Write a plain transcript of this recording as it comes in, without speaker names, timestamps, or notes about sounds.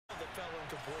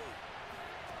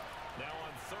Now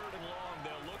on 3rd and long,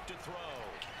 they'll look to throw.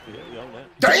 Yeah, on that.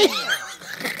 Damn!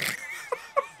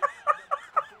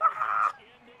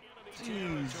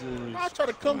 Jesus. I tried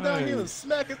to come down here and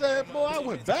smack his ass, boy. I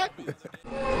went back.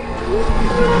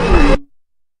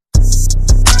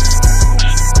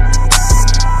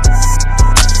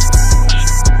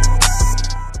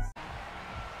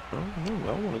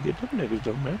 I want to get them niggas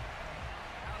though, man.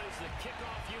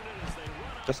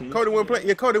 Cody wasn't playing.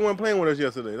 Yeah, Cody wasn't playing with us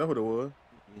yesterday. That's what it was.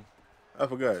 I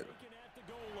forgot.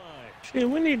 Shit,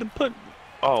 we need to put.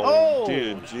 Oh,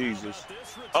 dear Jesus.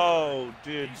 Oh,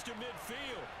 dear.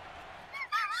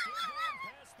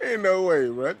 Ain't no way,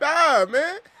 bro. Nah,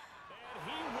 man.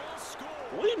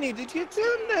 We need to get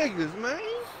them niggas, man.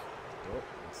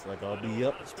 Looks like I'll be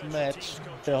up to match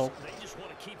health. They just want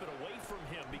to keep it away from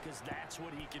him because that's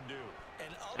what he can do.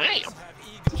 Damn.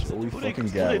 So we fucking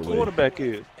Who got their it. quarterback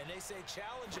is?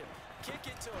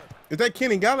 Is that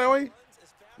Kenny Galloway?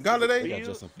 Galladay? They got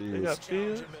Justin They Fields. got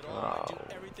Fields. Oh,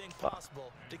 fuck.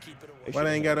 Why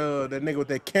they ain't got that nigga with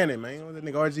that cannon, man? What's that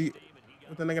nigga RG?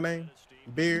 What's that nigga name?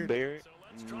 Beard. Barrett.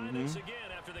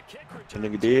 That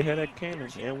nigga did have that cannon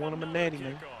and one of them a natty,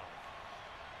 man.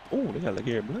 Oh, they got like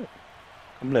Gary Blood.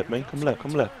 Come left, man. Come left.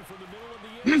 Come left.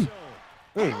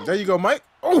 There you go, Mike.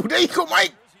 Oh, there you go,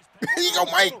 Mike. There you go,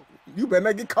 Mike. You better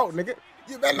not get caught, nigga.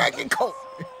 You better not get caught.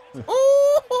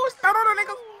 Ooh, start on the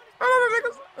niggas. Start on the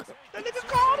niggas. That nigga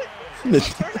called it.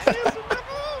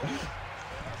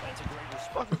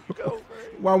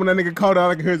 Why when that nigga called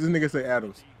out, I can hear this nigga say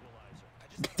Adams.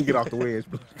 Get off the wedge,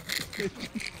 bro.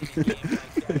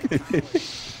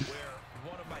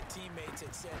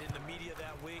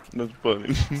 That's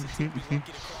funny.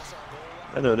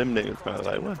 I know them niggas probably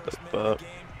like, what the fuck?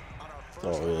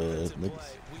 Oh yeah,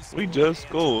 niggas. We just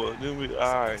scored. Then we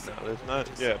alright now. Let's not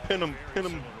pin him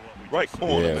right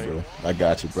corner, Yeah, man. bro. I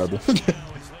got you, brother.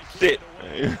 Shit,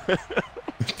 man.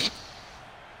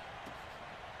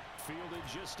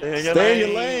 Stay in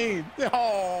your lane.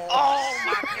 Oh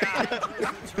my god.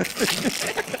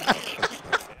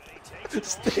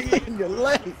 Stay in your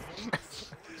lane.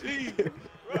 Jesus,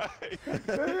 right.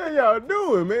 What y'all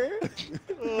doing, man?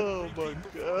 Oh my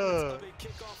god.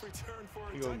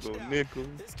 We gonna go nickel,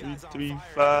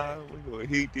 3-3-5. We gonna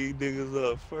heat these niggas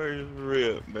up first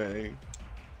rip, man.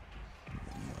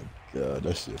 God,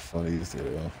 that shit funny as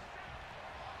hell.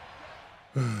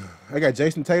 I got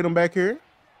Jason Tatum back here.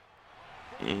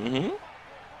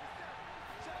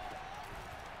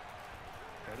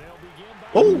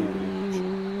 Oh,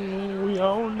 we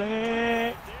on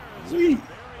that. Sweet.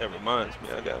 That reminds me,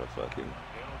 I got a fucking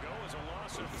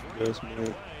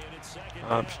adjustment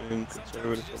option,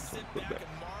 conservative, something put back.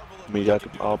 I mean, y'all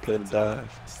can all play the dive.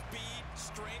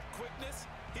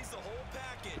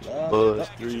 Buzz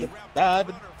 3.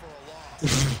 Diving.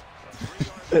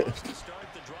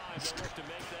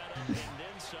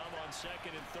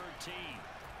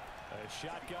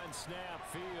 Shotgun snap,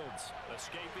 Fields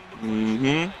escaping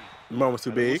the Mom was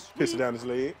too big. Pissed it down his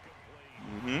leg.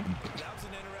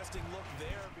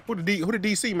 Who the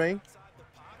DC, man?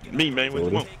 Me, man, what you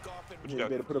want? What you You got?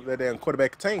 better put up that damn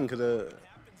quarterback contain, because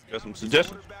Got some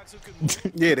suggestions?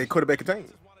 yeah, they quarterback contain.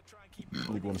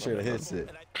 We gonna share the headset.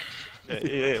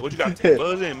 Yeah. What you got?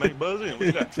 Buzz in, man. Buzz in. What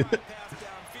you got? Now on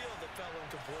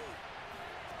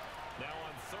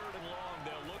 3rd and long,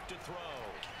 they'll look to throw.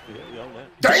 Yeah, on that.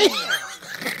 Damn!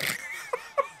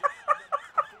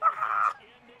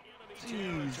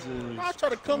 Jesus. I tried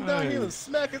to come down here and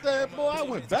smack his ass, boy. I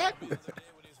went back.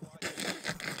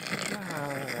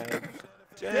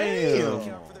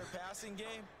 Damn.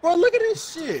 Bro, look at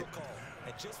this shit.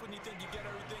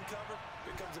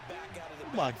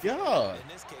 Oh my god.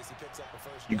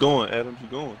 You going, Adams? You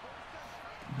going?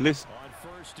 Listen. On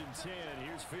 1st and 10,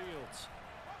 here's Fields.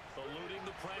 Eluding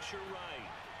the pressure right.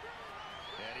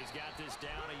 And he's got this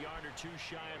down a yard or two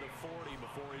shy of the 40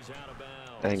 before he's out of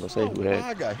bounds. I ain't gonna say who had.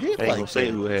 I got hit I ain't like gonna say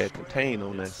that. who had contain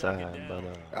on that side, but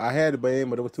I had it, man,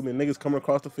 but there was too many niggas coming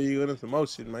across the field and some more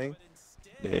shit, man.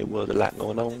 there was a lot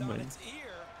going on, man.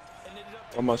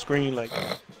 On my screen like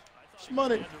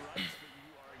Money.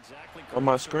 on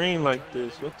my screen like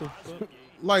this. What the fuck?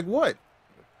 Like what?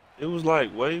 It was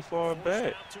like way far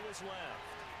back.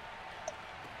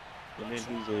 And then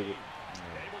he's able.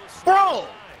 Bro!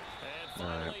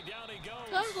 Alright.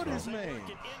 Tackle this man.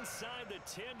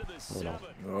 Hold on.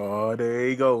 Oh, there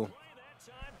you go.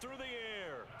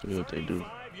 See what they do.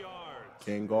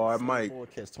 Can't guard Mike Boy,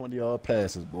 catch 20-yard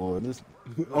passes, boy. This...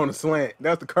 on the slant.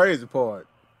 That's the crazy part.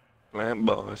 Slam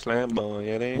ball.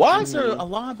 Yeah, they ain't Why is there a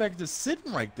linebacker just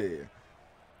sitting right there?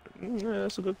 Yeah,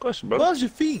 that's a good question, bro. Buzz your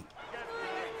feet.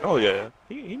 Oh yeah,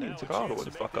 he needs to call the way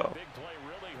the fuck off.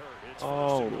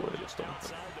 all the way to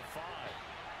start.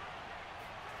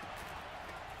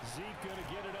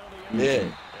 Yeah.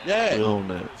 Yeah. We on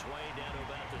that.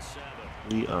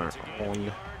 We are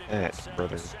on that,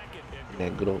 brother.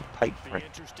 That good old tight frame.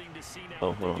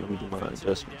 Oh, hold on. Let me do my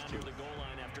adjustments too.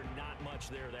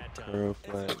 Curl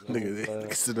flag.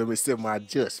 Nigga, let me set my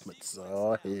adjustments.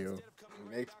 Oh, hell.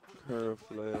 Next. Curl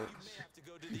flags.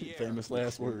 Famous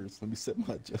last words. Let me set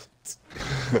my adjustments.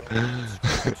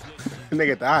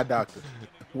 Nigga at the eye doctor.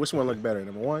 Which one look better?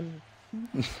 Number one?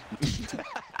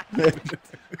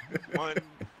 1,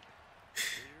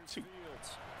 2.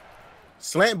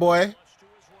 Slant boy.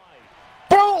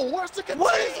 Bro, where's the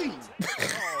containment?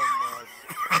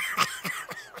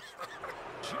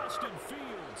 Justin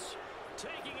Fields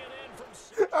taking it in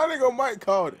from. I think Mike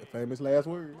called it. Famous last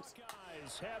words.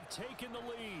 Guys have taken the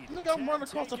lead. Nigga, I'm running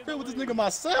across the field with this nigga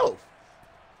myself.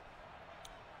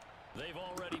 They've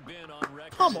already been on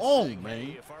record. Come on, saying, man.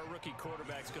 hey, if our rookie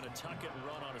quarterback's going to tuck it and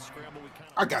run on a scramble, we kind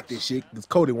of I got this shit. This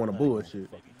Cody want a bullshit.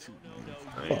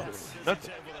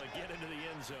 Nothing.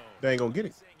 They ain't gonna get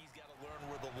it.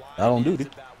 I don't do that.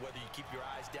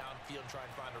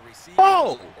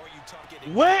 Bro,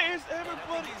 Where is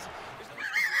everybody?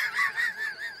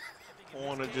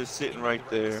 Corner just sitting right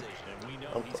there.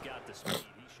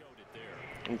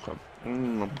 Okay.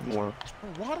 I'm going.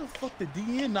 why the fuck the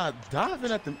DN not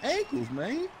diving at them ankles,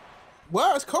 man?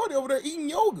 Why is Cody over there eating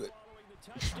yogurt?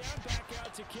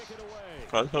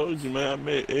 I told you, man. I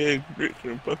made egg grits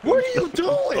and fucking. What are you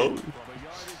doing?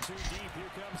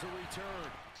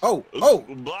 Oh,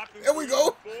 there we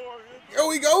go. There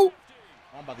we go.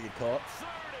 I'm about to get caught.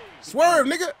 Swerve,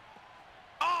 nigga.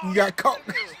 You got caught.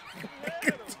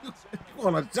 You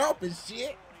wanna jump and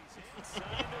shit?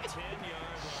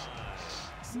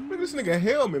 Look at this nigga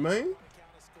helmet, man.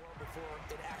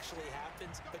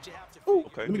 Ooh,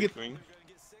 Okay, let me get. green.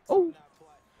 Oh,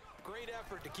 Great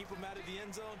effort to keep him out of the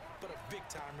end zone, but a big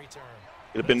time return.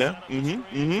 Get up in there.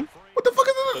 Mm-hmm. what the fuck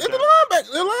is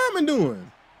the lineman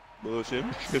doing? Bullshit.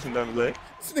 Kissing down the leg.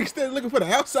 This nigga still looking for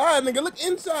the outside, nigga. Look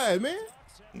inside, man.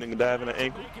 Nigga diving the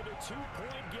ankle.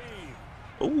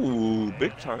 Ooh,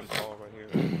 big time call right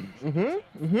here.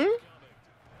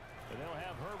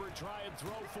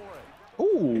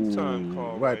 Big time Ooh,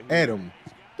 call right right at here. him.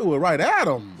 Threw it right at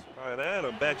him. Right at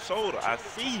him, back shoulder. I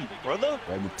see you, brother.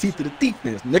 Right with teeth to the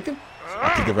defense, nigga.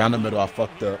 I kicked around the middle. I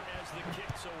fucked up.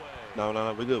 No,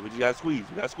 we're good. We just got squeeze.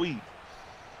 We got squeeze.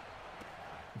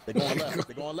 They're going left.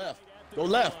 They're going left. Go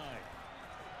left.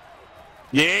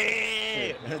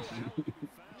 Yeah.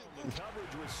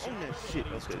 On that shit.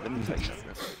 Okay, let me tell you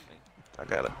something. I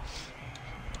gotta.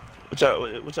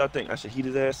 What y'all think? I should heat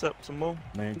his ass up some more?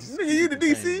 Man, just Nigga, you the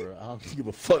DC? bro. I don't give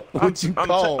a fuck what you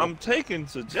call. I'm taking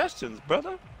suggestions,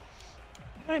 brother.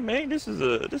 Hey man, this is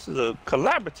a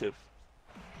collaborative.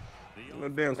 No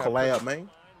damn collab, man.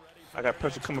 I got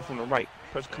pressure coming from the right.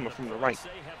 Pressure coming from the right. They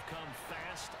have come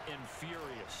fast and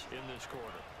furious in this quarter.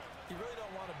 You really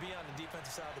don't want to be on the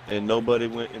defensive side of the And nobody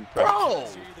went in pressure. Bro!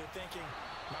 So you're either thinking,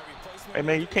 my replacement Hey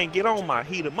man, you can't get on my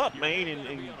heat him up, man,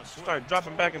 and start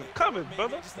dropping back in the covers,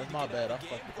 brother. That's my bad. I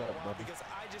fucked it up, brother. because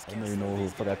I just I can't don't even know who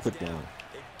the fuck I put down.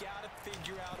 They've got to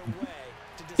figure out a way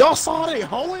to Y'all saw they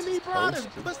hoeing me, bro?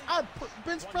 I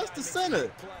bench pressed the center.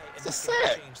 It's a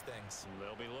sack.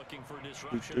 They'll be looking for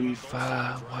disruption. 3-5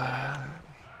 wide.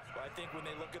 I think when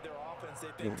they look at their offense,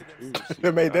 they think to themselves,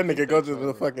 They made that nigga go to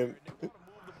the fucking.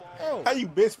 Oh, How you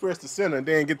bench press the center and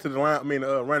then get to the line? I mean,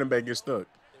 running back get stuck.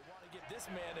 get this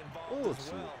man involved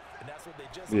as well. And that's what they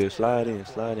just Yeah, did.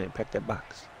 slide in, pack that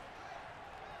box.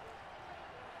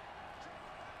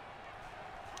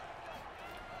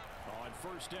 On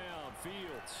first down,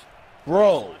 Fields.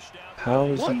 bro. How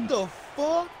is What he? the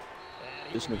fuck?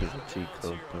 This nigga's a cheat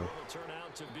code, bro.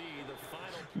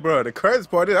 Bro, the crazy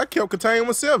part is I kept containing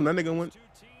myself. And that nigga went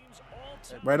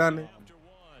right on there.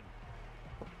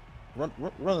 Run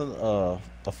a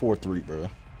 4-3, bro.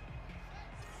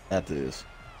 After this,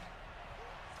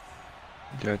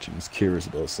 Gotcha. I'm just curious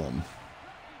about something.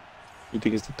 You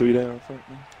think it's the 3 down front,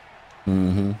 man?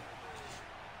 Mm-hmm.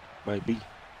 Might be.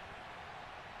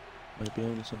 Might be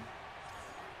on to something.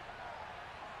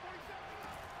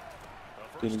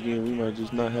 Then again, we might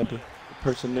just not have the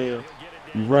personnel.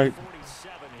 You right.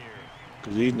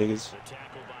 Cause these niggas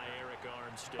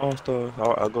all-star.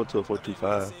 I'll go to a 4-2-5.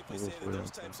 I'll go for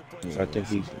that. I think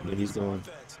he's going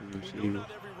to receiver.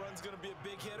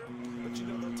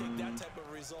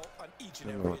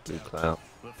 I'm going to the cloud.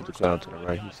 Put the cloud to the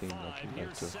right. He seems like he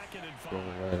likes to go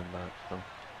right and not. So.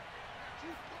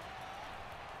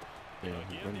 Yeah,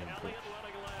 he's running quick.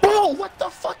 Bro, what the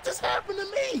fuck just happened to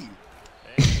me?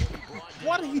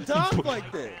 Why did he dive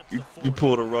like that? You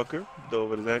pulled a rucker,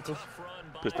 dove over his ankles,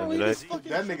 pissed on your neck.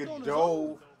 That nigga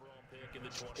dove.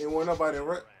 Ain't want nobody to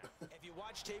run. If you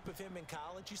watch tape of him in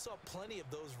college, you saw plenty of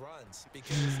those runs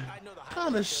because I know the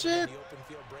kind of shit. The open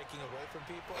field breaking away from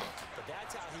people, but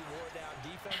that's how he wore down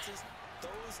defenses.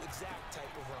 Those exact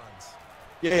type of runs.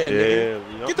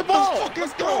 Yeah. Get the ball.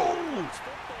 Let's go. I'm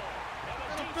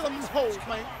filling these holes,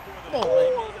 man. Come on,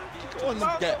 man. Go in the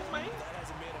gap.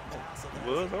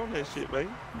 Was on that shit, man.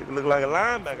 Nigga look like a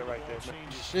linebacker right there,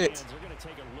 man. Shit.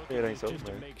 Yeah, it ain't so,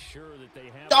 man.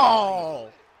 Oh.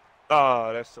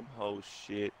 Oh, that's some whole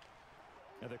shit.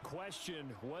 Now the question,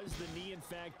 was the knee in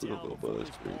fact down before this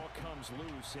ball comes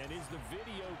loose, and is the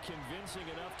video convincing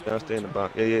enough to Y'all stay in the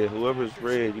box. Yeah. Whoever's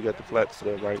red, you got the flat to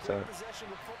the right side. So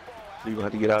you're gonna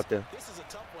have to get out there. This is a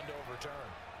tough one to overturn.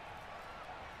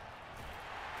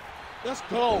 Let's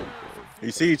go.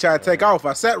 You see, you try to take off.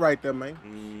 I sat right there, man.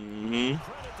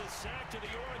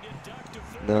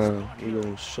 Nah, we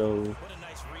gonna show.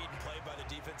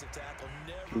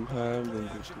 Too high, we're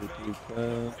gonna go to the blue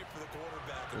cloud.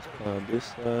 Let's climb this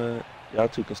side. Y'all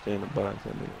two can stay in the box.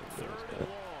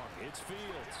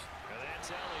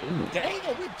 Dang,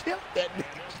 we killed that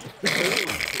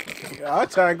nigga. I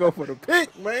try to go for the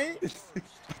pick, man.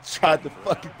 Tried to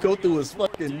fucking go through his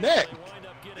fucking neck.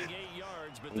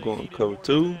 I'm going to cover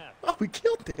 2. Oh, we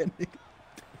killed that nigga.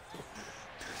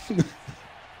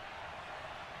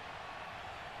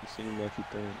 It seems like he's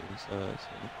throwing it inside. So.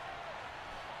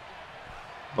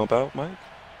 Bump out, Mike.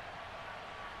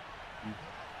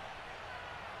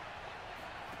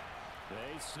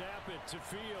 They snap it to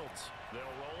Fields. They'll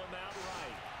roll him out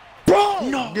right. Bro!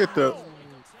 No! Get the.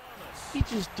 He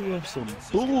just threw up some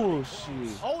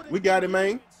bullshit. We got it,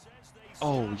 man.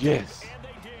 Oh, yes.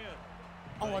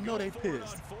 Oh, I know they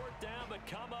pissed.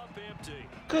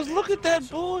 Because look at that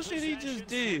bullshit he just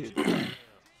did.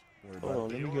 Hold on,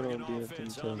 let me get on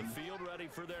defense.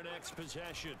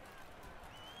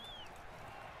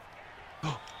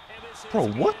 Bro,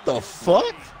 what the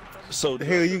fuck? So The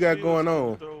hell you got going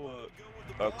on? Throw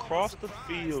a across the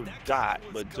field dot,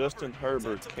 but Justin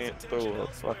Herbert can't throw a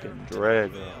fucking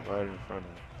drag right in front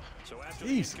of him.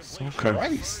 Jesus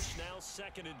Christ. Now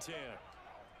 2nd and 10.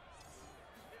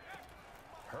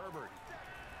 Herbert.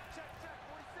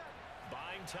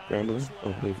 Buying time. Scrambling.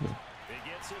 Oh, there you go. He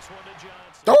gets this one to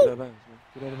Johnson. Get out Oh! of bounds, man.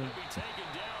 Get out of bounds.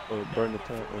 Oh, burn the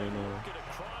top right now.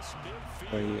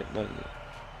 Not yet, not yet.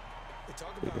 They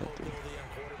talk about mobility on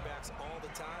quarterbacks all the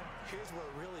time. Here's where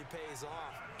it really pays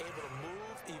off. Able to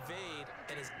move, evade,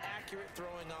 and is accurate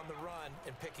throwing on the run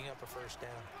and picking up a first down.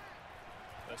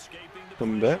 Escaping the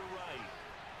Coming back. right.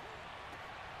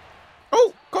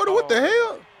 Oh, Cody, what the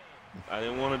hell? I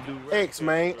didn't want to do X,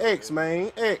 man. X,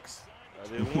 man. X. I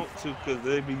didn't want to because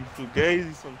they be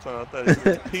fugazi sometimes. I thought he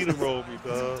was Peter rolled me,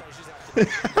 dog. I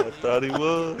thought he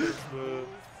was, but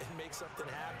And make something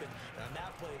happen. And on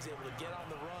that play, he was able to get on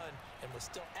the run and was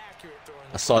still accurate throwing.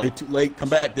 I saw you too late. Come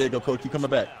back. There you go, coach. Keep coming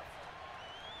back.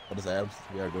 What is Adams?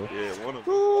 There you go. yeah, one of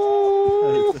them.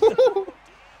 Ooh.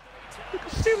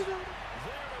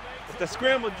 It's that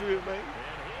scramble drill, man. And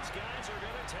his guys are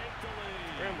going to take the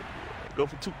lead. Scramble drill. Go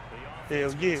for 2. Hell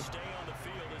yeah. Stay on the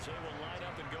field as they will line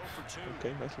up and go for 2.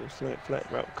 Okay, nice little slant flat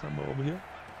route combo over here.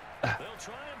 They'll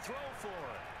try and throw for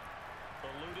it.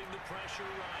 Eluding the pressure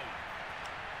right.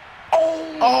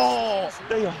 Oh!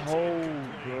 Stay a hold,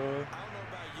 bro. I don't know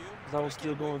about you. Cause I was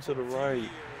still going to the right.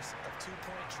 Years of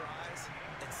 2-point tries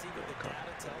and see what the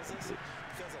data tells us.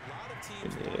 Because a lot of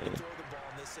teams want to throw the ball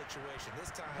in this situation.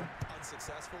 This time,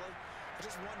 unsuccessfully. I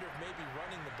just wonder if maybe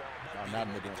running the ball might be Now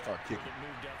they're going to start kicking. It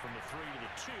moved up from the 3 to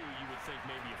the 2. You would think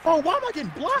maybe a Bro, why am I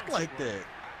getting blocked like that?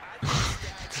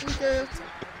 Weak ass.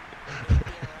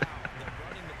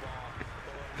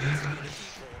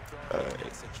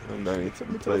 I'm not even Took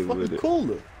me to play the with fucking it.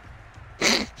 cooler.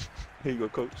 Here you go,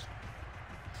 coach.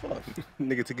 Fuck.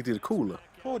 Nigga took it to the cooler.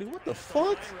 Cody, what the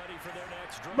fuck?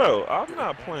 Bro, I'm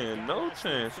not playing no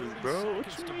chances, bro.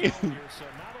 What you mean?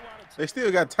 They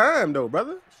still got time, though,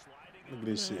 brother. Look at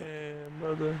this shit. Man,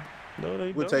 brother. No,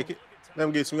 they We'll don't. take it. Let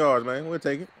them get some yards, man. We'll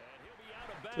take it.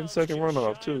 10-second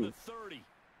runoff, too.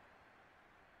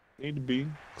 Need to be.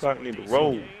 Clock need to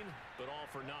roll. But all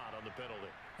for naught on the penalty.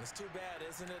 It's too bad,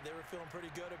 isn't it? They were feeling pretty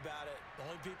good about it. The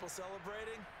only people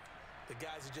celebrating, the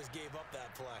guys who just gave up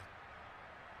that play.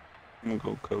 I'm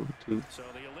gonna go code, too. So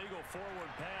the illegal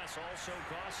forward pass also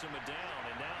cost him a down,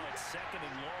 and now it's 2nd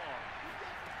and long.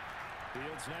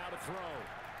 Fields now to throw.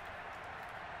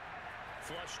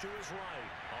 Flush to his right.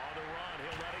 On the run,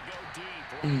 he'll let it go deep.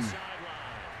 Right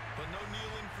sideline. But no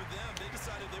kneeling for them. They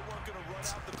decided they weren't going to run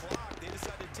out the clock. They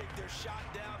decided to take their shot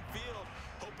downfield,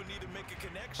 hoping to either make a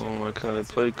connection. Oh, I kind of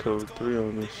play cover 3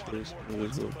 on this shit. So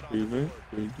let's go prevent.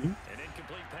 An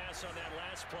incomplete pass on that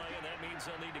last play, and that means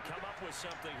they'll need to come up with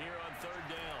something here on third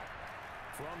down.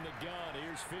 From the gun,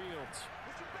 here's Fields.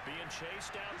 Being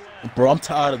chased out left. Bro, I'm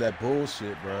tired of that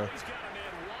bullshit, bro. He's got a man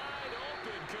wide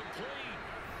open, complete.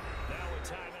 Now a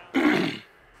timeout.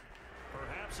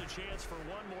 Perhaps a chance for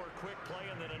one more quick play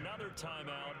and then another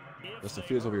timeout. That's the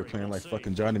Fields over here playing like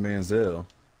fucking Johnny Manziel.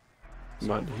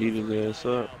 About to heat his ass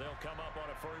up. They'll come up on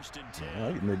a 1st and 10.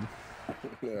 All right,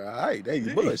 nigga. All right, there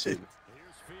you bullshit. Here's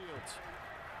Fields.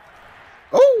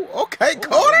 Oh, okay,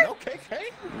 Cody. Okay.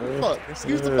 Yeah. Fuck,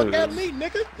 excuse the fuck out of me,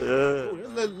 nigga. Yeah.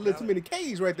 Little too many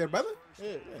K's right there, brother.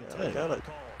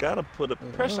 Gotta put a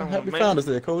pressure on him, Happy man. founders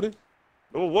there, Cody.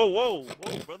 Whoa,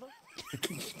 brother.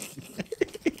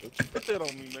 Put that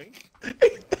on me, man.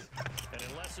 And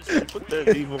unless it's Put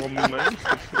that evil on me, man.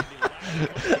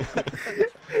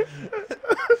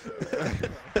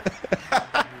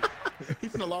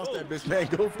 He's gonna lost that bitch, man.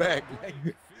 Go back, man.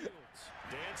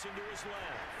 dancing to his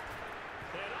left.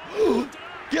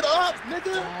 Get up,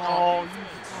 nigga. Oh, you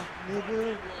fuck,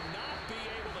 nigga.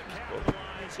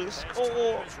 Just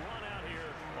score.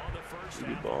 We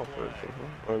get ball first,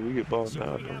 or we get ball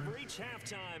now. There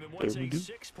we do.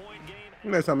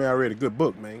 Next time I read a good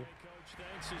book, man.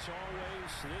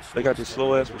 They got this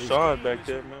slow ass Rashad back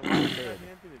there, man.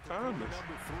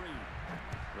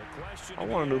 I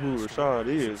want to know who Rashad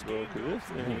is, bro, because this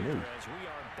thing new.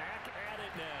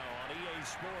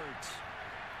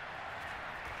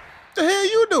 The hell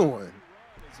you doing?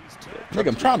 Nigga,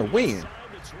 I'm trying to win.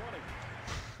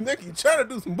 Nigga, you trying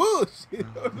to do some bullshit.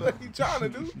 What you trying to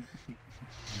do?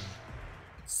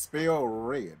 Spell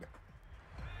red.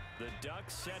 The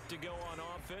Ducks set to go on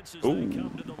offense as Ooh, they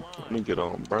come to the line. let me get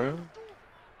on Brown.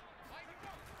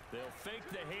 They'll fake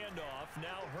the handoff.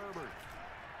 Now Herbert.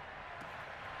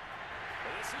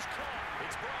 This is caught.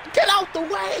 It's Get out the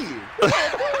way.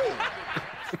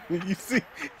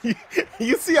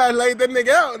 you see I laid that nigga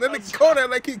out. That nigga caught that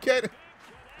like he can't.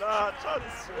 Nah, I tried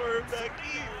to swerve back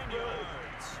in, bro.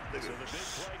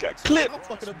 Got clipped. I'm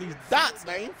fucking up these dots,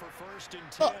 man. for 1st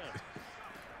and 10. Out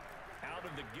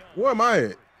of the gun. Where am I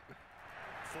at?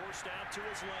 Forced out to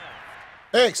his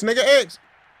left. X, nigga, X.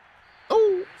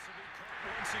 Oh,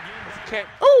 Once again,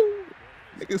 oh.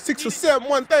 Nigga, 6 for 7,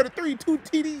 133, 2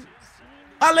 TDs.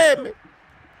 Holla at me.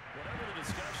 whatever the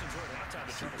discussions were at halftime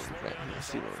to try to slow down this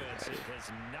offense, it has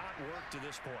not worked to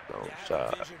this point. No That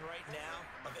shot. vision right now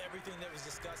of everything that was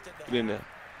discussed at the Get in there.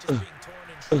 just being torn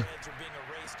in shreds or being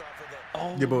erased off of the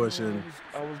Oh, Your bullshit.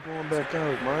 I was going back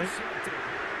out, Mike.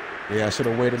 Yeah, I should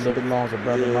have waited a little bit longer,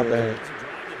 brother. My bad. It's a drive that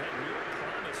had real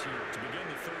promise here to begin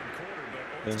the third quarter,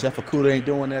 but Jeff Okuda ain't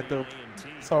doing that, though.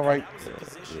 It's all right.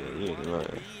 Yeah,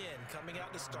 right. coming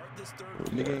out to start this third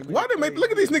Nigga ain't- Why they make? Look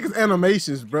at these niggas'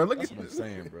 animations, bro. Look at That's what I'm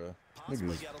saying, bro.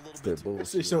 possibly Niggas, got a little it's bit that this bullshit.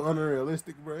 shit so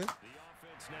unrealistic, bro. the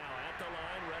offense now at the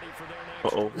line, ready for their next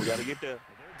Uh-oh, we gotta get there.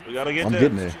 We gotta get I'm there.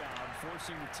 getting there. job,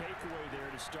 forcing the takeaway there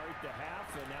to start the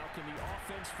half, and now can the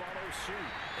offense follow suit?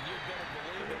 and you'd better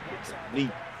believe that one side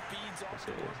Neat. feeds off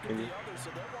the So, work can of you- the other, so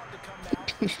they'll want to come out,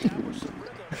 establish some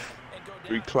rhythm, and go down.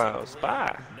 3 cloud spy.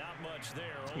 Not much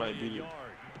there, This only might a be the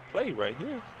yard. play right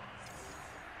here.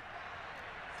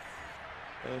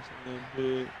 That's a little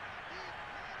bit.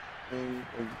 And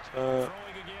over the top.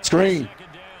 Throwing again, Screen.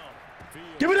 2nd down.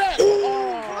 Fields. Give me that.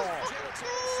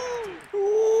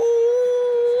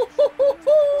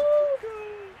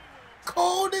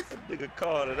 Called it. Nigga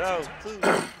called it out, too.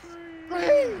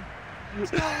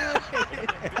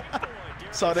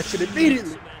 Saw that shit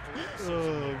immediately.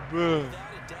 Oh, bro.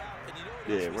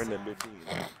 Yeah, run that bitch in.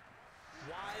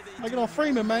 Make it on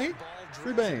Freeman, man.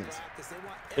 Free bands.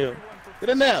 Yeah. Get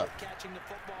in there. Catching the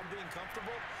football and being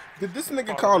comfortable. Did this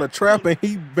nigga call a trap and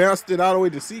he bounced it all the way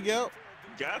to Seagout?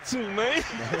 Got to, man.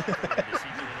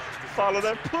 Follow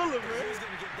that puller, man. He's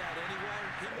going to get that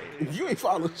anyway. You ain't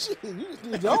follow shit. You just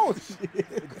did your own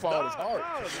shit. Follow his heart.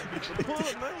 The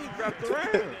puller, man. He wrapped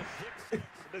around.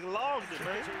 Nigga logged it,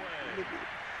 man.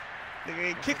 Nigga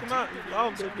ain't kick him out. He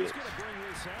logged that bitch.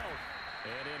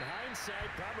 And in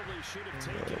hindsight, probably should have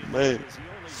taken it man. because he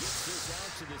only gets this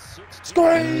out to the 16.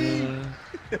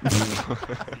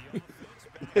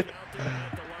 Scream.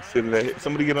 Sitting there.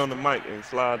 Somebody get on the mic and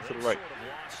slide to the right.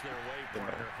 Lost their way,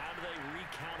 partner. How do they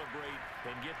recalibrate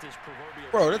and get this proverbial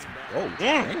Bro, that's team back? oh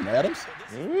dang, Adams.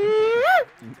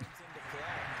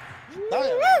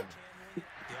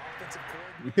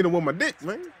 You hit him with my dick,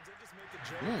 man.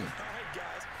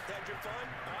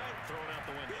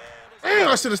 Damn,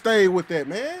 I should have stayed with that,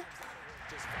 man. I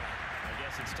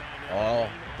guess it's time now. Oh,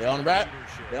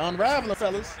 They unraveling,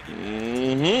 fellas.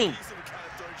 Mm-hmm.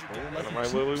 That's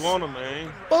right where we want him,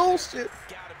 man. Bullshit.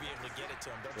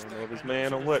 Don't know if it's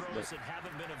man or what, but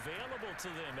haven't been available to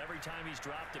them every time he's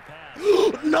dropped a pass.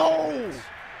 No.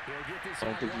 I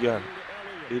don't think you got it.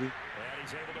 Did he? And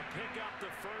he's able to pick up the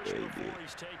first before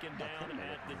he's taken down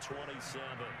at the 27.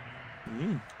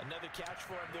 Another catch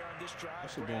for him there on this drive. I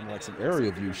should be doing like some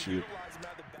area view shit.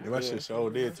 Yeah, that shit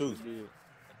sure did too.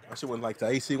 That shit went like the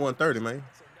AC 130, man.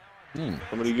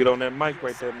 Somebody get on that mic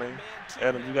right there, man.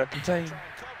 Adam, you got contained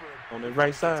on the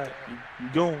right side. You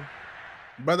going?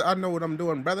 Brother, I know what I'm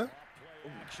doing, brother.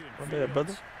 My bad,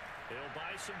 brother.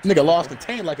 Nigga lost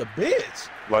contain like a bitch.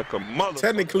 Like a mother.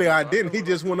 Technically, I didn't. He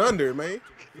just went under it, man.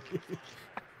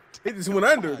 He just went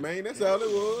under it, man. That's all it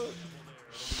was.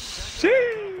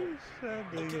 Sheesh.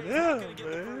 Man.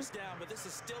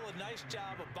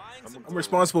 I'm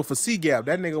responsible for C gap.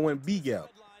 That nigga went B gap.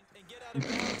 You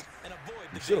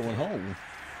should have went home.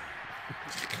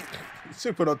 You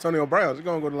should put Antonio Brown. You're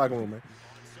gonna go to the locker room, man.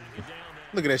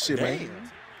 Look at that shit, man.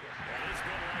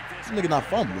 This nigga not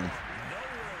fumbling.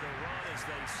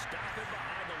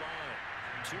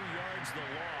 2 yards the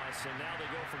loss, and now they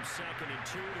go from 2nd and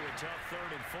 2 to a tough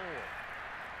 3rd and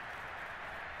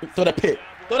 4. Throw that pick.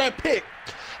 Throw that pick.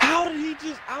 How did he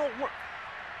just outrun?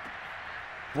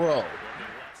 Bro.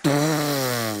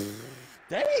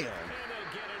 Damn.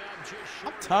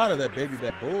 I'm tired of that baby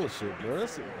back bullshit, bro.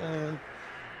 That's it, man.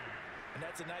 And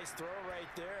that's a nice throw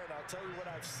right there. And I'll tell you what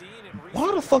I've seen in recent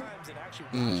Why the fuck? times and actually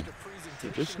watched a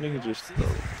presentation. This nigga just throw.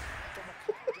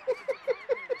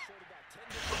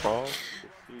 Cross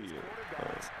the field.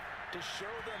 To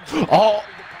show them Oh. how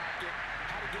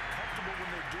to get comfortable when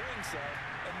they're doing so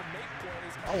and to make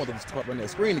plays. I want them to start running that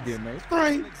screen again, man.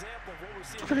 An example of what we're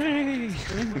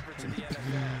seeing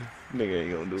Nigga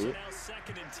ain't gonna do it. Now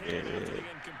 2nd and 10 after the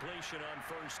incompletion on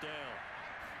 1st down.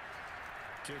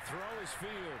 To throw is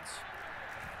Fields.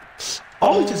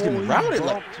 Oh, he's just getting routed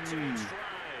like And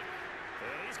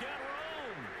he's got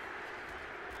room.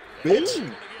 Bitch.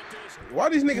 Why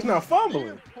these niggas not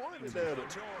fumbling?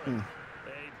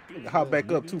 Hop back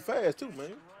up too fast, too,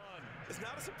 man. It's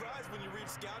not a surprise when you read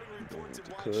scouting reports and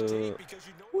watch Cut. tape because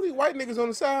you know Who these white niggas on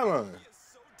the sideline?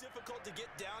 it's so difficult to get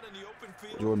down in the open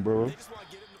field. Jordan Burrow. They just want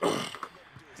to get in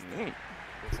the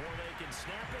Before they can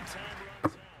snap it, time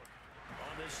runs out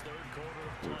on this 3rd quarter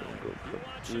of play. You're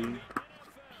watching the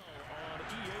NFL on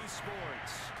EA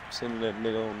Sports. Sending that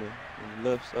nigga on the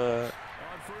left side.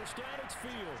 On 1st down, it's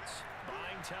Fields.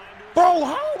 Buying time to Bro,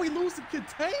 how are we losing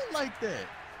contain like that?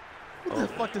 What the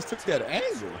fuck just took that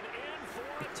angle?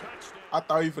 I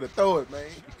thought you finna throw it,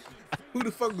 man. Who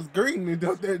the fuck was Green and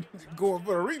out there going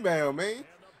for a rebound, man?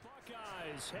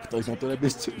 I thought he was gonna throw that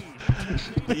bitch too.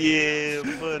 Yeah,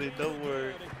 buddy, don't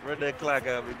worry. Run that clock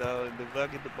out me, dog. And if I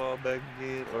get the ball back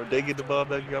again, or they get the ball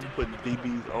back again, I'm putting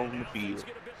DBs on the field.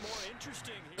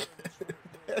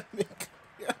 That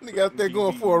nigga out there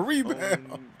going for a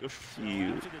rebound. On the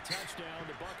field.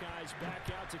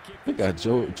 We got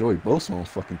Joey Bosa on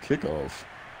fucking kickoff.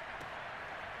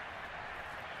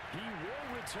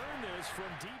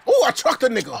 Oh, I trucked a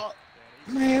nigga.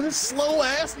 Man, this slow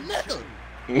ass nigga.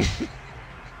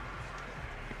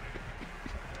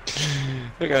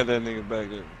 They got that nigga back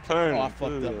there. Turn. Oh, I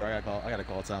fucked up. I gotta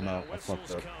call timeout. I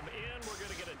fucked up.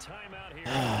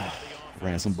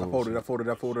 Ran some I bullshit.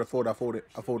 folded.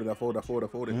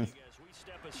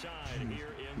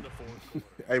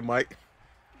 Hey, Mike.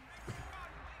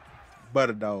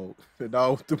 Butter dog. The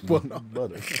dog with the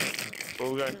butter.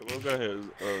 What we got here?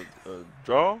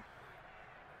 Draw?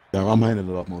 Yeah, I'm handing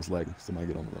it off most likely. Somebody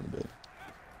get on the running back.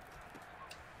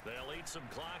 They'll eat some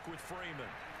clock with Freeman.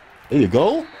 There you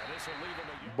go.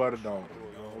 Butter dog.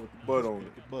 With the butt on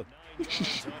it. But On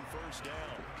 1st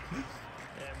down. And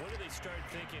what do they start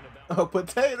thinking about? A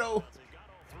potato. They got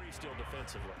all 3 still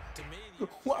defensively. To me,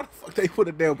 Why the fuck they put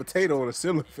a damn potato on a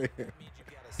ceiling fan? you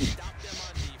gotta stop them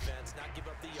on defense, not give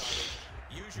up the yardage.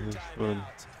 Use your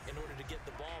timeouts in order to get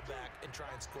the ball back and try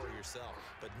and score yourself.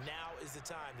 But now is the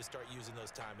time to start using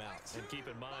those timeouts. And keep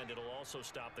in mind, it'll also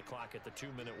stop the clock at the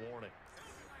 2-minute warning.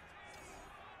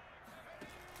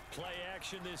 Play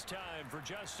action this time for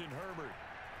Justin Herbert.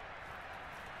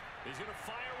 He's going to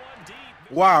fire one deep.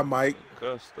 Why, Mike?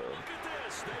 Gusto. Look at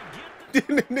this. They get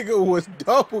the This nigga was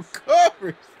double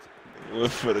coverage.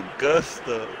 Went for the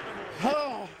gusto.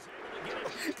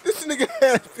 This nigga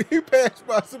he passed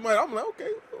by somebody. I'm like,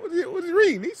 okay, what's he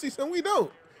reading? He see something we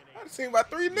don't. I seen about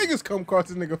 3 niggas come across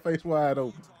this nigga face wide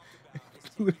open.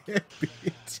 That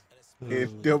bitch.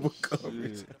 In double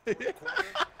coverage.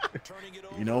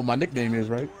 you know what my nickname is,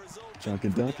 right?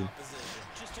 Junkin' Duncan.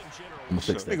 I'm gonna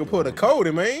fix that. Nigga put a code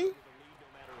in, man.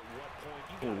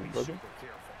 brother.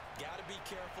 Gotta be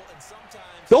careful, and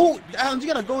sometimes Go down. You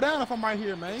gotta go down if I'm right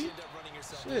here, man. you end up running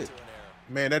yourself Shit. into an error.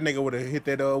 Man, that nigga would have hit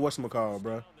that whatchamacallit,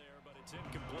 bro. Oh,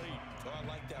 I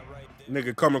like that right there.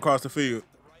 Nigga coming across the field.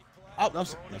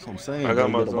 That's what I'm saying. I got bro.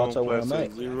 my You gotta watch zone out where class I'm at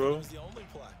at. 0. That was the only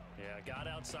play. Yeah, got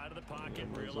outside of the pocket,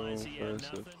 my realized zone he had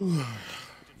class at- nothing.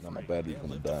 Now my battery's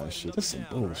gonna die and shit. That's some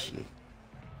bullshit.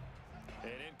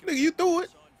 Nigga, you threw it.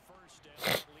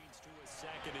 I'm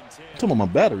talking about my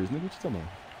batteries, nigga. What you talking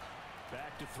about?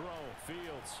 Back to throw,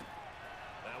 Fields.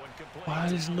 That one complete. Why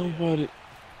is nobody?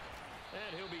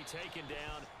 And he'll be taken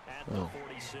down at the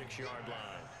 46-yard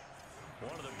line.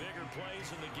 One of the bigger plays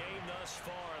in the game thus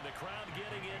far, and the crowd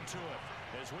getting into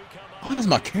it as we come up. Why is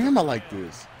my camera like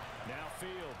this? Now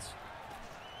Fields.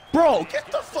 Bro, get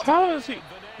the fuck. How is he?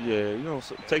 Yeah, you don't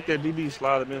take that DB,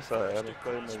 slide him inside. I don't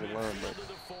play him as a linebacker.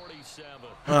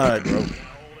 All right, bro. Hold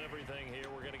everything here.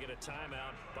 We're going to get a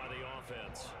timeout by the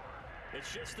offense.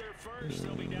 It's just their first.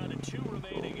 They'll be down to 2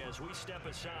 remaining as we step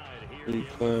aside here. He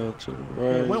playing to the We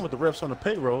right. went with the refs on the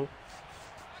payroll.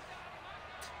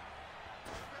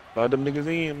 Slide them niggas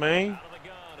in, man. Out of the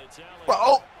gun, it's Elliott. Bro,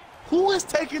 oh, who is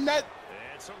taking that?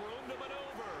 It's a room to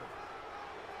maneuver.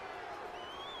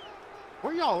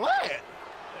 Where y'all at?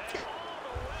 And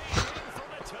all the way in for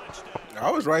the touchdown.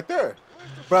 I was right there,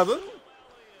 brother.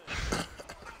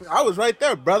 I was right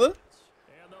there, brother.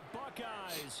 And the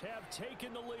Buckeyes have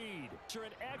taken the lead. You're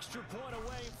an extra point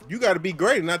away from You got to be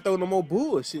great and not throw no more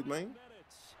bullshit, man. minutes.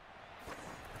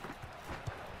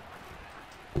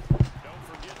 Don't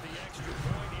forget the extra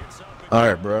point. It's up and All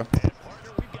right, bro. and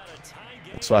partner, we've got a tie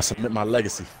game. So I submit my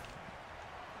legacy.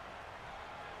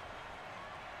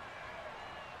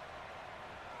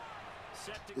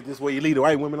 Set to Is this where you leave the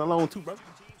white women alone too, brother?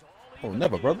 Oh,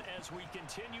 never, brother. as we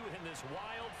continue in this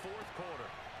wild fourth quarter.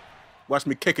 Watch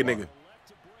me kick a nigga. Left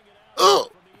to bring it out Oh,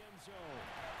 from the end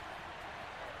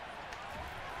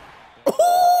zone.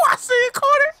 oh, I see it,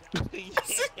 Carter. I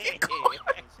see it, Carter.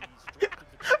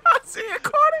 I see it,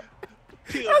 Carter.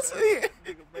 I see it.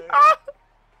 Ah.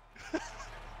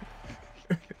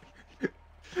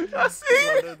 I see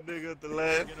it. That nigga at the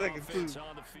last second too. Offense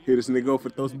on the field. Here this nigga go for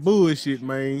those bullshit,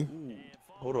 man.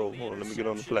 Hold on. Let me get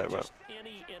on the flat route.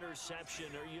 Any interception,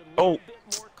 are you a Oh. little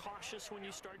bit more cautious when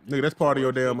you start? Nigga, that's part of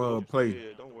your damn play.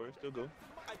 Yeah, don't worry, still go.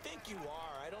 I think you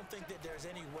are. I don't think that there's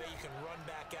any way you can run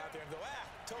back out there and go,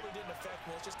 totally didn't affect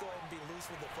me. Let's just go ahead and be loose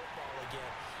with the football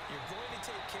again. You're going to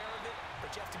take care of it, but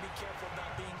you have to be careful of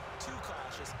not being too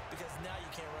cautious because now you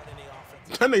can't run any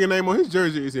offense. That nigga name on his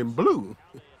jersey is in blue.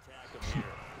 Attack him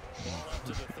here. Ball up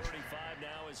to the 35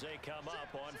 now as they come up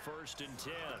on 1st and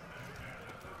 10.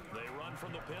 They run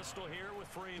from the pistol here with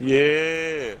Freeman.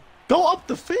 Yeah. Go up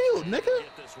the field, nigga.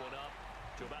 Get this one up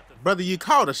to about the Brother, you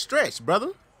called a stretch, brother.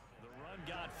 The run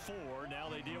got 4. Now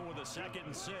they deal with a 2nd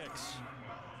and 6.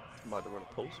 I'm about to run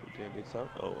a post with them next time.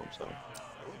 Oh, I'm sorry.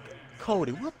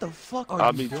 Cody, what the fuck are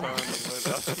I'll you be doing? trying to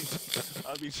run.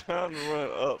 I'll be trying to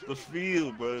run up the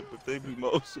field, but they be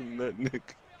motioning that nigga.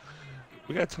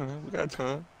 We got time. We got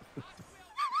time.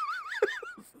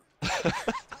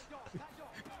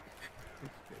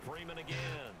 Freeman again.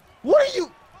 What are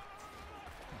you?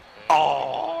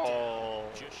 Oh.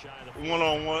 Just shy of the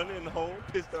 1-on-1 in the hole.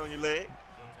 Pissed on your leg.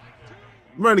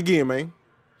 Run again, man.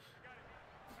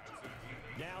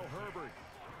 Now Herbert.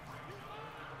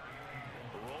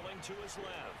 Rolling to his left.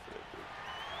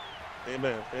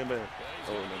 Amen. And he's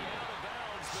Oh, gonna no. be out of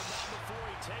bounds, but not before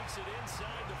he takes it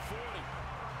inside the 40.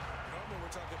 Normally we're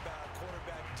talking about a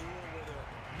quarterback duel where they're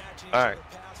matching each All other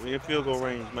right. pass We in for field goal pass.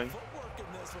 range, man. Footwork in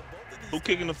this with both of these Who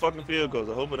kicking the guys. fucking field goals?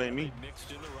 I hope it ain't me.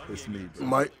 Mixed in the run It's game. me, bro.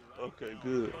 Mike. Okay,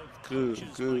 good.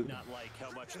 Coaches Good. might not like how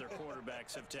much their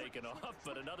quarterbacks have taken off,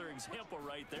 but another example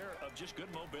right there of just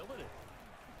good mobility.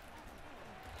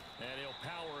 And he'll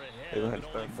power ahead. They gonna have but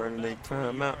to only start for burning their about 20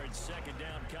 time out. yards. 2nd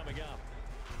down coming up.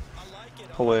 I like it.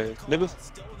 Hoe ass niggas.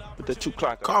 Still an Put that 2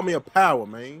 clock Call on. me a power,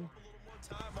 man.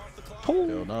 time off the clock.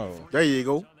 Hell no. There you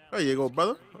go. There you go,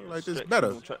 brother. I like this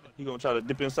better. He gonna try to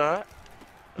dip inside.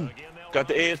 Again, they'll Got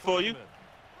the run edge for you. Freeman.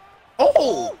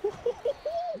 Oh!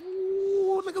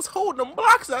 Ooh, niggas holding them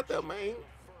blocks out there, man.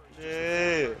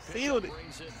 Yeah. Sealed it.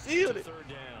 Brings it Sealed to it. 3rd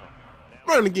down.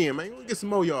 Run again, man. We'll get some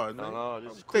more yards, man. No,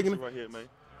 this is Taking crucial right here, man.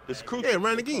 This is crucial. Yeah,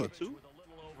 run again. With a little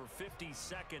over 50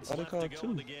 seconds Why they left call to it go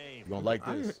 2? in the game. You gonna like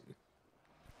this?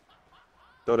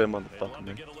 Throw that They'd motherfucker, love to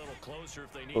man. get a little closer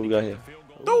if they need What we to got get here? the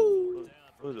field goal. Ooh.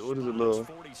 What is it, little?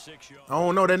 46 yards. I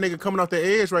don't know. That nigga coming off the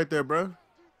edge right there, bro.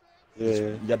 Yeah.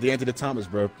 You got the Anthony Thomas,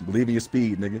 bro. Believe in your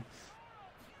speed, nigga.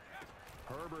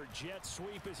 Herbert jet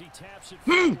sweep as he taps it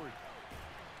forward.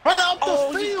 Run up the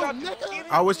Oh, you field, got to nigga.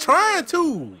 I was trying to.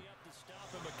 To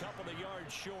stop him a couple of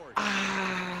yards short.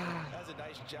 That's a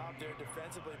nice job there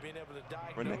defensively, being able to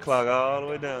diagnose. Run that clock all the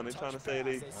way down. They're trying to say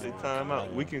they time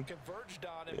out. We can.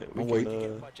 Yeah, We wait.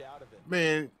 can.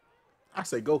 Man, I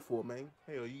say go for it, man.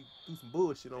 Hell, you do some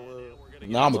bullshit on.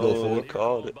 Nah, I'm gonna go for it.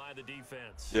 Called it.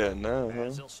 Yeah, nah,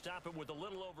 huh?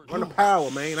 Run the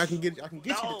power, man. I can get you the 2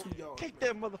 yards. Kick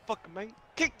that motherfucker, man.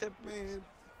 Kick that man.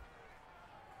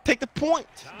 Take the point.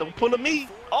 Don't pull a me.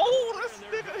 Oh, that's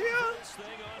nigga here.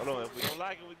 Hold on. If we don't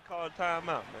like it, we can call it timeout,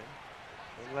 man.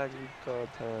 Don't like it, we can call it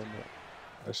timeout.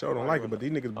 I sure don't like it, but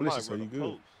these niggas blitz, so you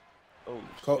good. Oh,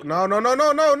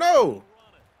 no.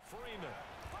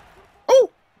 Oh,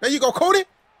 there you go, Cody.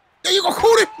 There you go,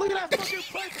 Cody. Look at that fucking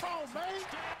play call, man.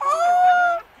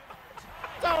 Oh!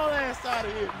 Get all ass out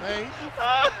of here, man.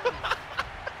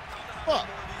 Fuck.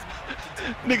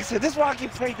 Nigga said, this is why I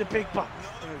get paid the big bucks.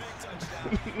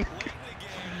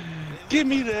 Give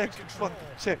me the extra fucking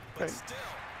check, man.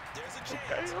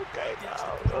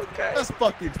 Okay. Let's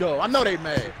fucking go. I know they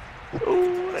mad.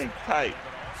 Ooh, they tight.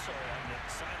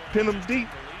 Pin them deep.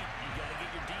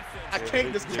 I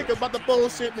can't just kick about the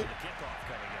bullshit, man.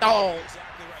 Dog.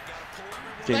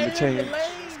 Can you change?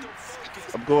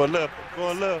 I'm going left.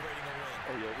 Oh, yeah,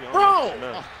 Bro!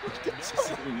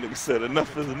 Nigga said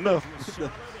enough is enough. All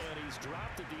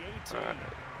right,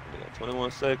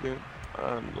 21 seconds.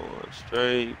 I'm going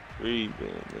straight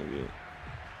prevent, nigga.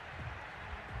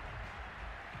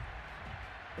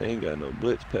 They ain't got no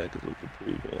blitz package with the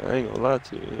prevent. I ain't gonna lie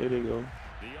to you. Here they go.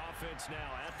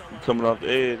 Coming off the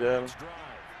edge, Adam. One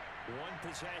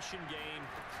possession game.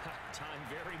 Time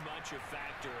very much a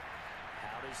factor.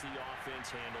 How does the offense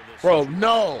handle this? Bro,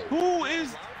 no. Who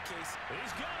is?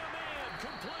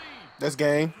 That's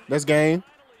game. Well, they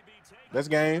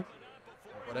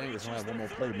ain't gonna have one more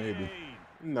play, maybe.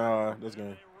 Nah, that's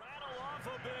game.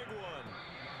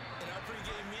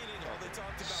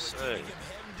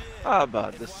 I'm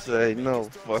about to say no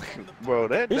fucking bro.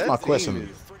 Here's my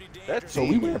question. So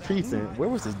we were prevent. Where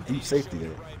was the deep safety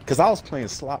at? Because I was playing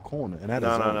slot corner, and that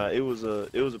no. It was a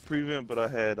prevent, but I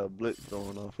had a blitz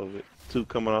going off of it. Two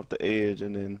coming off the edge,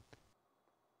 and then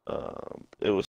it was